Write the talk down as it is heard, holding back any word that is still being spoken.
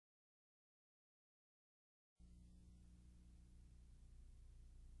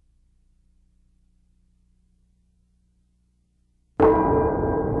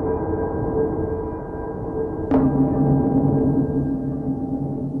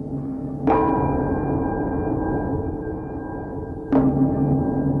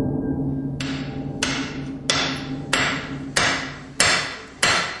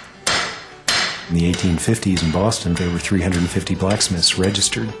1950s in Boston, there were 350 blacksmiths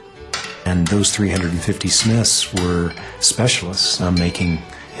registered. And those 350 smiths were specialists making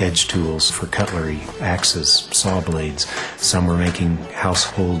edge tools for cutlery, axes, saw blades. Some were making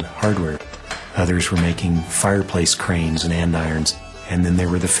household hardware. Others were making fireplace cranes and andirons. And then there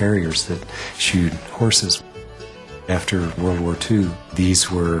were the farriers that shoed horses. After World War II,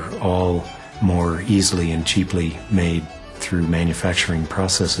 these were all more easily and cheaply made through manufacturing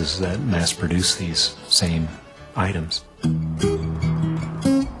processes that mass-produce these same items.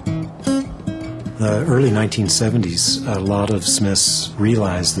 The early 1970s, a lot of smiths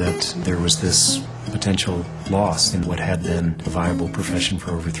realized that there was this potential loss in what had been a viable profession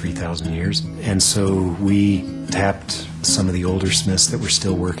for over 3,000 years. And so we tapped some of the older smiths that were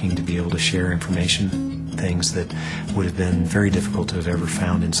still working to be able to share information, things that would have been very difficult to have ever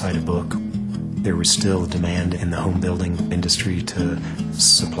found inside a book. There was still a demand in the home building industry to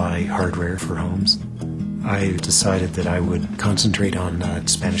supply hardware for homes. I decided that I would concentrate on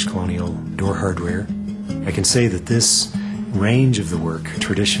Spanish colonial door hardware. I can say that this range of the work,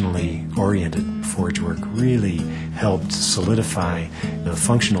 traditionally oriented forge work, really helped solidify the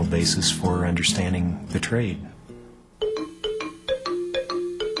functional basis for understanding the trade.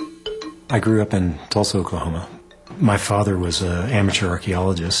 I grew up in Tulsa, Oklahoma. My father was an amateur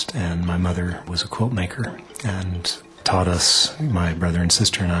archaeologist and my mother was a quilt maker, and taught us, my brother and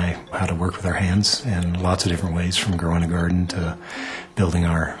sister and I, how to work with our hands in lots of different ways, from growing a garden to building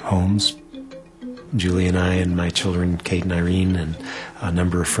our homes. Julie and I and my children, Kate and Irene, and a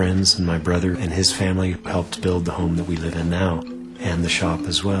number of friends, and my brother and his family helped build the home that we live in now, and the shop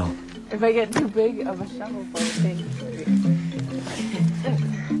as well. If I get too big of a shovel for things.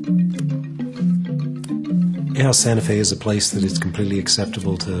 Yeah, Santa Fe is a place that it's completely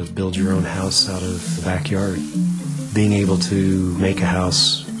acceptable to build your own house out of the backyard. Being able to make a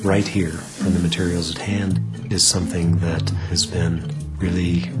house right here from the materials at hand is something that has been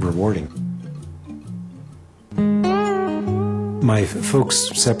really rewarding. My folks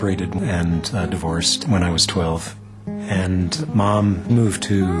separated and divorced when I was 12, and Mom moved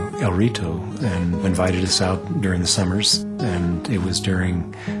to El Rito and invited us out during the summers, and it was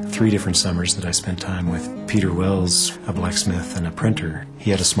during 3 different summers that I spent time with Peter Wells, a blacksmith and a printer.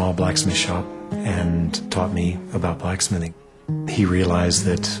 He had a small blacksmith shop and taught me about blacksmithing. He realized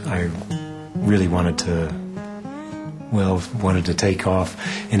that I really wanted to take off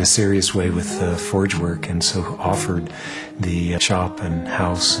in a serious way with forge work, and so offered the shop and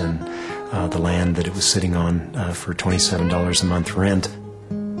house and the land that it was sitting on for $27 a month rent.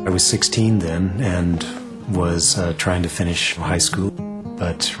 I was 16 then and was trying to finish high school,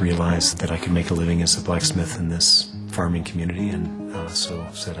 but realized that I could make a living as a blacksmith in this farming community, and so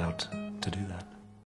set out to do that.